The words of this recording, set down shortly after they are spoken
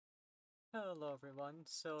Hello everyone.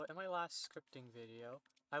 So in my last scripting video,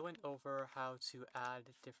 I went over how to add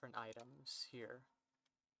different items here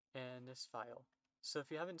in this file. So if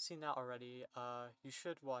you haven't seen that already, you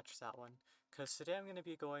should watch that one, because today I'm going to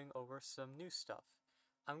be going over some new stuff.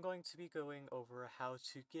 I'm going to be going over how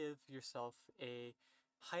to give yourself a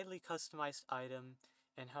highly customized item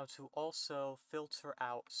and how to also filter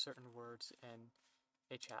out certain words in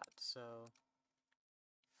a chat. So,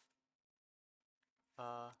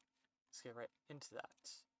 let's get right into that.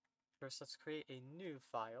 First, let's create a new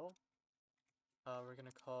file. We're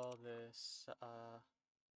gonna call this,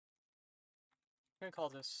 let's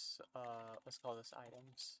call this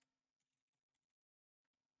items.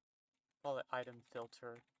 Call it item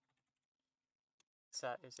filter. So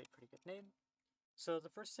that is a pretty good name. So the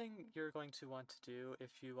first thing you're going to want to do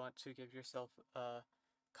if you want to give yourself a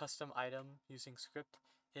custom item using Skript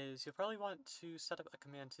is you'll probably want to set up a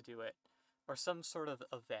command to do it, or some sort of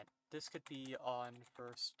event. This could be on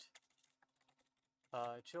first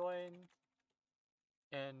join.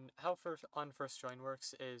 And how first join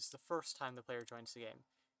works is the first time the player joins the game,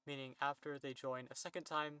 meaning after they join a second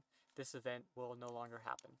time, this event will no longer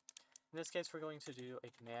happen. In this case, we're going to do a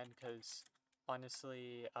command because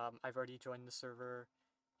honestly, I've already joined the server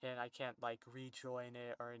and I can't like rejoin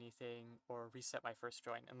it or anything or reset my first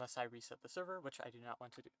join unless I reset the server, which I do not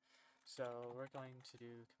want to do. So we're going to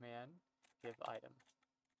do command give item.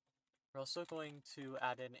 We're also going to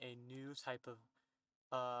add in a new type of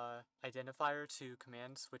identifier to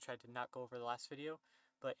commands, which I did not go over the last video,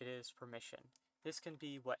 but it is permission. This can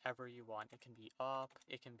be whatever you want. It can be op,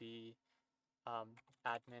 it can be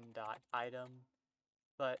admin.item,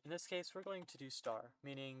 but in this case we're going to do star,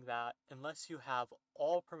 meaning that unless you have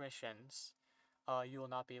all permissions, you will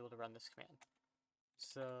not be able to run this command.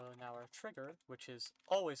 So now our trigger, which is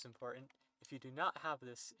always important, if you do not have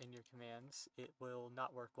this in your commands, it will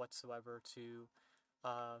not work whatsoever to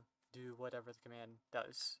do whatever the command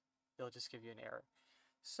does. It'll just give you an error.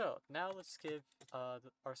 So now let's give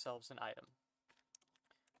ourselves an item.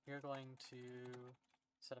 We're going to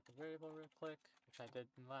set up a variable real quick, which I did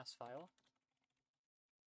in the last file.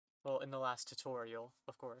 Well, in the last tutorial,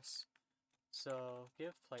 of course. So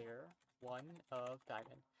give player 1 of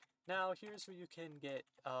diamond. Now here's where you can get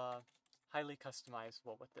highly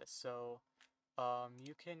customizable with this. So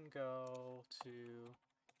you can go to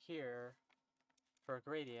here for a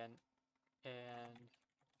gradient, and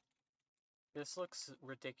this looks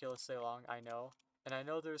ridiculously long, I know. And I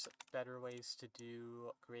know there's better ways to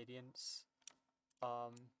do gradients.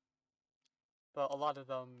 But a lot of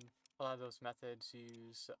those methods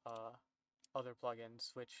use other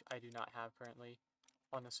plugins, which I do not have currently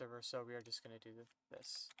on the server, so we are just going to do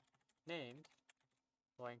this. Named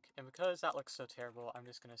blank. And because that looks so terrible, I'm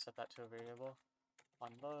just going to set that to a variable.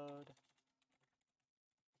 Onload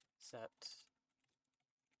set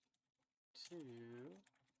to.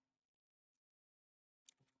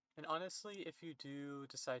 And honestly, if you do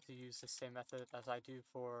decide to use the same method as I do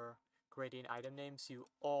for grading item names, you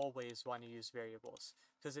always want to use variables.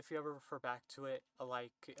 Because if you ever refer back to it,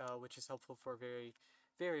 which is helpful for very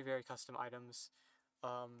custom items,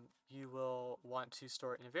 you will want to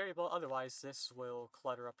store it in a variable, otherwise this will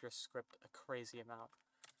clutter up your script a crazy amount.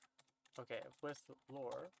 Okay, with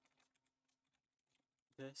lore,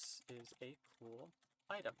 this is a cool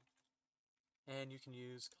item. And you can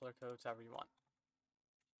use color codes however you want.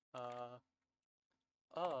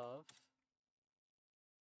 Of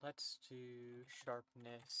Let's do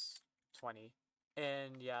sharpness 20.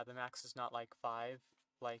 And yeah, the max is not like 5.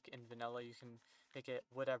 Like in vanilla, you can make it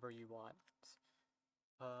whatever you want.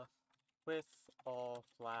 With all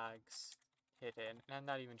flags hidden. And I'm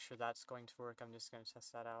not even sure that's going to work. I'm just going to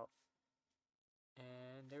test that out.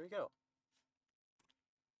 And there we go.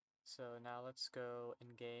 So now let's go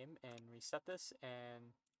in game and reset this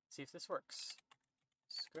and see if this works.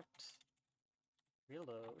 Script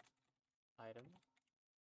reload item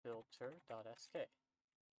filter.sk.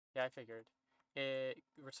 Yeah, I figured. It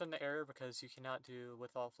returned the error because you cannot do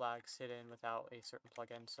with all flags hidden without a certain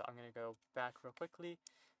plugin, so I'm going to go back real quickly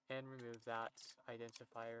and remove that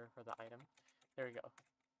identifier for the item. There we go.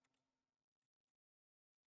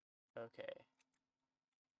 Okay.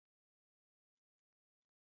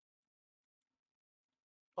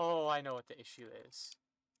 Oh, I know what the issue is.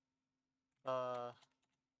 There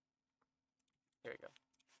we go.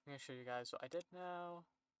 I'm going to show you guys what I did now.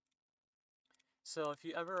 So if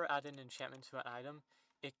you ever add an enchantment to an item,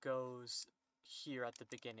 it goes here at the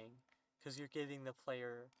beginning, because you're giving the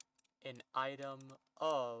player an item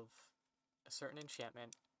of a certain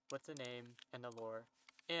enchantment with the name and the lore,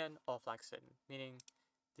 and all flags hidden, meaning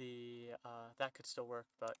the that could still work,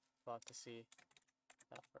 but we'll have to see if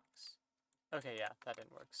that works. Okay, yeah, that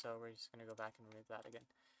didn't work, so we're just gonna go back and remove that again.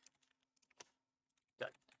 Done.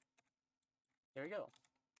 There we go.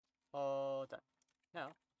 All done. Now,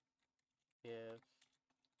 if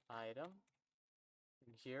item,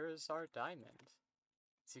 and here is our diamond.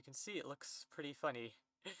 As you can see, it looks pretty funny.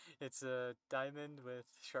 It's a diamond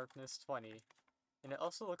with sharpness 20. And it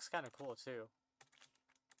also looks kind of cool too.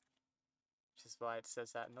 Which is why it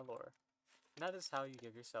says that in the lore. And that is how you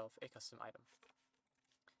give yourself a custom item.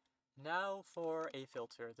 Now for a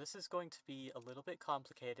filter. This is going to be a little bit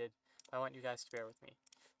complicated, but I want you guys to bear with me.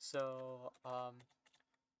 So,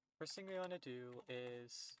 first thing we want to do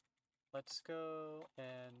is, let's go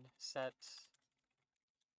and set,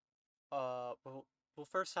 we'll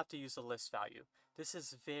first have to use the list value. This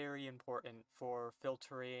is very important for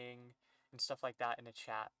filtering and stuff like that in a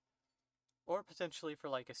chat. Or potentially for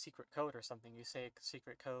like a secret code or something. You say a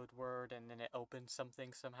secret code word and then it opens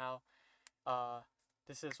something somehow.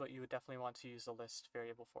 This is what you would definitely want to use a list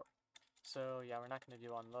variable for. So yeah, we're not going to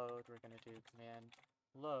do onload. We're going to do command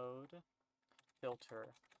load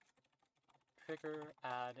filter trigger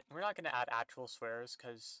add. We're not going to add actual swears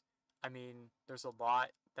because, I mean, there's a lot.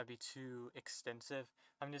 That'd be too extensive.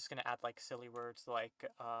 I'm just going to add like silly words like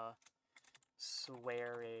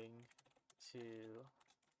swearing to,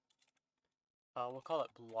 we'll call it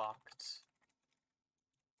blocked.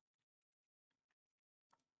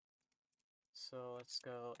 So let's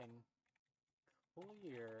go and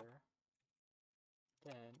clear,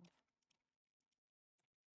 then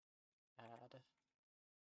add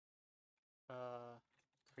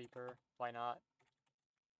creeper. Why not?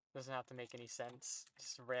 Doesn't have to make any sense.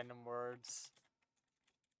 Just random words.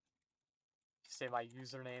 Say my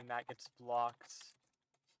username, that gets blocked.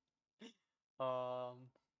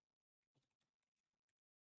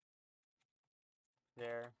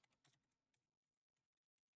 There.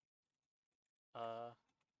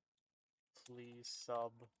 Please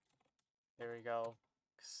sub. There we go.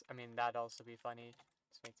 I mean, that'd also be funny.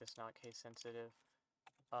 Let's make this not case sensitive.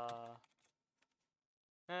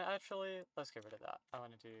 Actually, let's get rid of that. I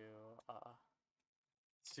want to do,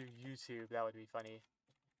 let's do YouTube. That would be funny.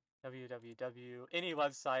 www, any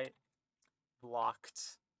website,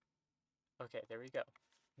 blocked. Okay, there we go.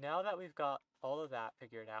 Now that we've got all of that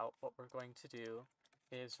figured out, what we're going to do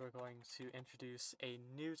is we're going to introduce a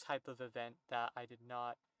new type of event that I did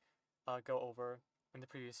not go over in the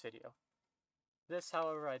previous video. This,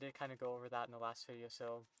 however, I did kind of go over that in the last video,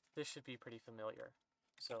 so this should be pretty familiar.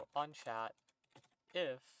 So on chat,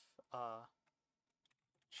 if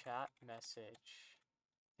chat message,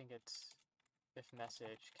 I think it's if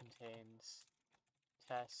message contains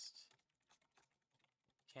test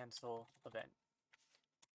cancel event.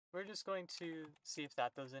 We're just going to see if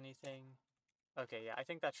that does anything. Okay, yeah, I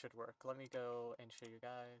think that should work. Let me go and show you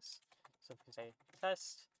guys. So if we say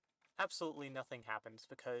test, absolutely nothing happens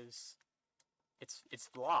because it's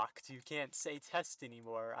blocked. You can't say test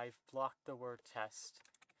anymore. I've blocked the word test.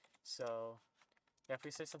 So yeah, if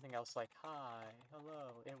we say something else like hi,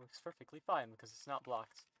 hello, it works perfectly fine because it's not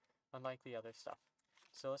blocked, unlike the other stuff.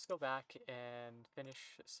 So let's go back and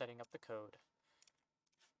finish setting up the code.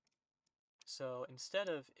 So instead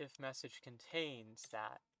of if message contains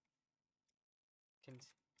that,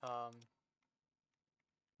 contains,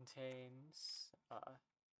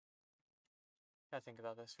 gotta think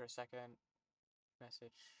about this for a second.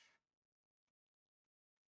 Message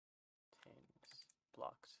contains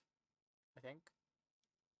blocked, I think.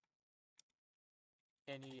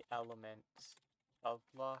 Any element of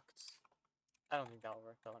blocked. I don't think that'll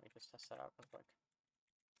work, but let me just test that out real quick.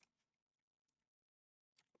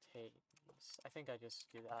 Contains. I think I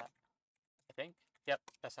just do that. I think. Yep,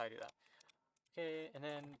 that's how I do that. Okay, and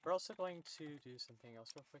then we're also going to do something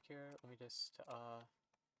else real quick here. Let me just,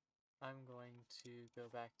 I'm going to go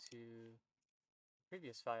back to the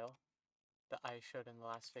previous file that I showed in the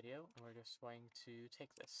last video, and we're just going to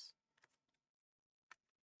take this.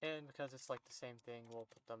 And because it's like the same thing, we'll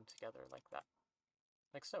put them together like that.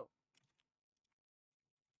 Like so.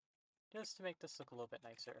 Just to make this look a little bit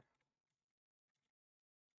nicer.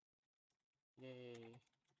 Yay.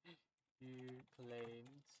 You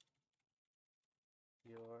claimed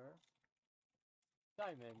your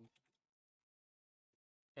diamond.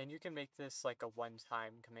 And you can make this like a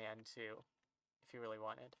one-time command too, if you really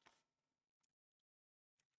wanted.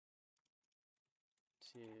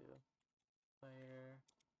 To player,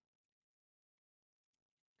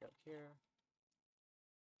 go here,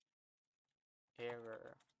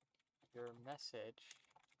 error, your message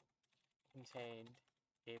contained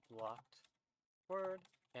a blocked word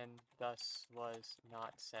and thus was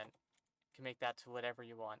not sent. You can make that to whatever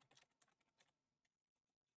you want.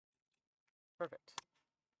 Perfect.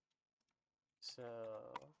 So,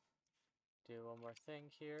 do one more thing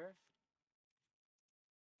here.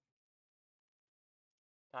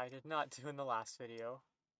 I did not do in the last video.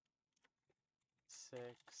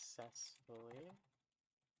 Successfully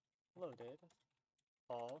loaded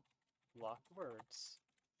all blocked words.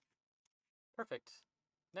 Perfect.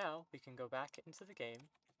 Now we can go back into the game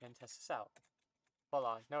and test this out.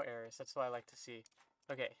 Voila, no errors. That's what I like to see.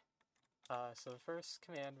 Okay, so the first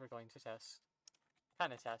command we're going to test,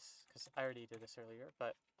 kind of test, because I already did this earlier,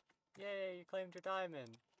 but yay, you claimed your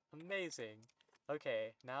diamond. Amazing.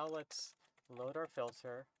 Okay, now let's load our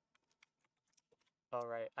filter. Oh,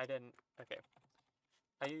 right, I didn't. Okay.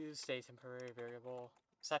 I used a temporary variable.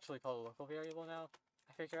 It's actually called a local variable now,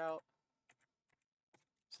 I figure out.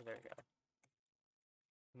 So there you go.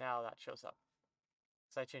 Now that shows up.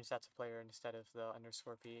 So I changed that to player instead of the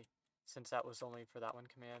underscore p, since that was only for that one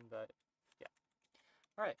command, but yeah.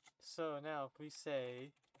 Alright, so now if we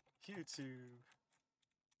say YouTube.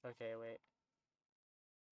 Okay, wait.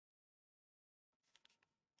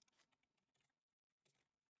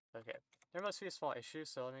 Okay. There must be a small issue,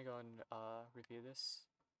 so let me go and review this.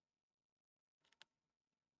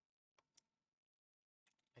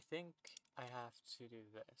 I think I have to do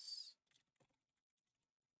this.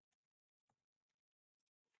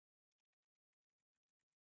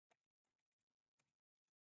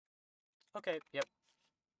 Okay, yep.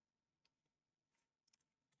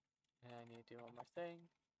 And I need to do one more thing.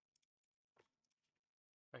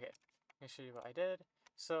 Okay, let me show you what I did.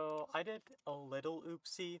 So I did a little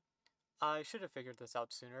oopsie. I should have figured this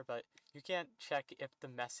out sooner, but you can't check if the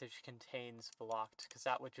message contains blocked, because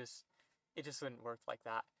that would just, it just wouldn't work like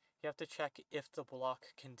that. You have to check if the block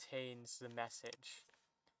contains the message.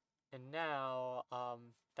 And now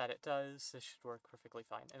that it does, this should work perfectly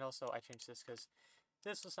fine. And also I changed this because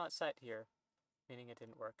this was not set here, meaning it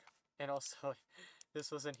didn't work. And also,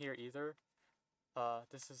 this wasn't here either.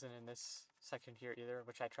 This isn't in this section here either,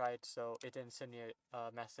 which I tried, so it didn't send me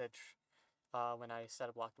a message when I set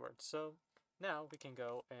a blocked word. So now we can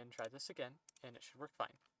go and try this again, and it should work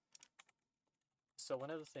fine. So one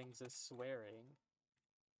of the things is swearing.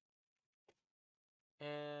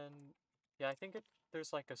 And yeah, I think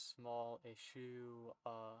there's like a small issue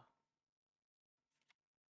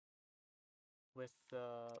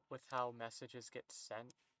with how messages get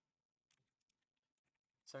sent.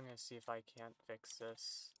 So I'm gonna see if I can't fix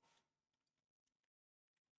this.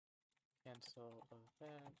 Cancel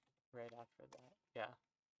event right after that. Yeah.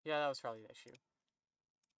 Yeah, that was probably the issue.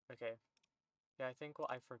 Okay. Yeah, I think what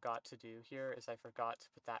I forgot to do here is I forgot to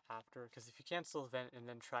put that after, because if you cancel event and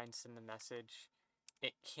then try and send the message,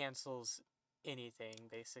 it cancels anything,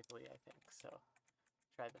 basically, I think. So,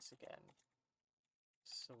 try this again.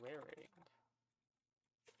 Swearing.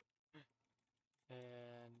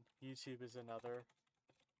 And YouTube is another.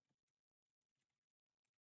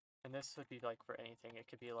 And this would be like for anything. It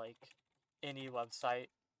could be like any website.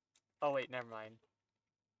 Oh wait, never mind.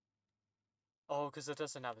 Oh, because it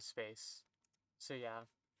doesn't have a space. So yeah.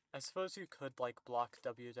 I suppose you could like block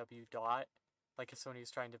www dot, like if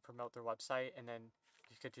somebody's trying to promote their website, and then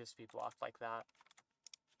you could just be blocked like that.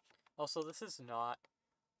 Also, this is not,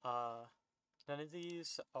 none of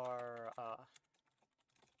these are,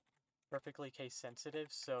 perfectly case sensitive,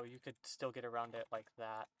 so you could still get around it like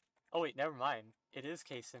that. Oh wait, never mind. It is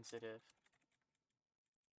case sensitive.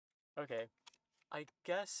 Okay. I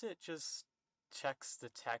guess it just checks the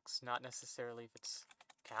text, not necessarily if it's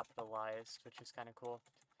capitalized, which is kind of cool.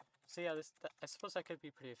 So yeah, I suppose that could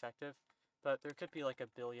be pretty effective, but there could be like a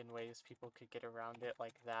billion ways people could get around it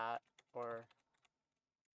like that, or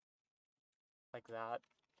like that.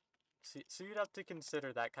 So you'd have to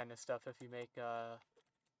consider that kind of stuff if you make a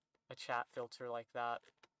chat filter like that.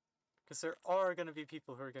 Because there are going to be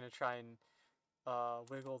people who are going to try and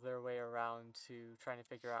wiggle their way around to trying to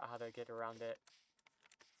figure out how to get around it.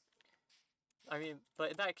 I mean,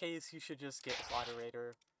 but in that case, you should just get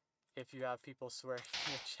moderator. If you have people swearing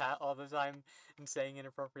in the chat all the time and saying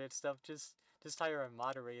inappropriate stuff, just hire a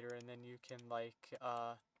moderator, and then you can like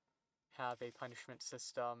have a punishment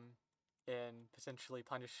system and potentially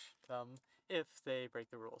punish them if they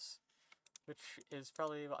break the rules. Which is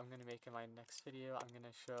probably what I'm going to make in my next video. I'm going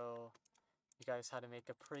to show you guys how to make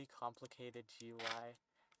a pretty complicated GUI.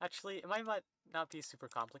 Actually, it might not be super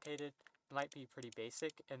complicated. It might be pretty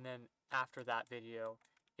basic, and then after that video,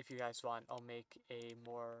 if you guys want, I'll make a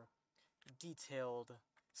more detailed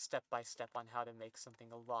step-by-step on how to make something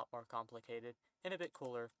a lot more complicated and a bit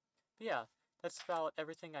cooler. But yeah, that's about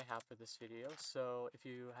everything I have for this video. So if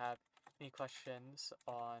you have any questions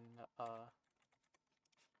on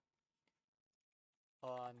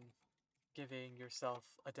giving yourself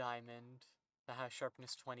a diamond that has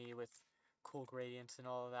sharpness 20 with cool gradients and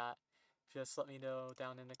all of that, just let me know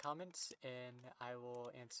down in the comments and I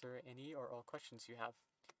will answer any or all questions you have.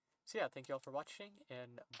 So yeah, thank you all for watching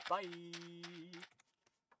and bye!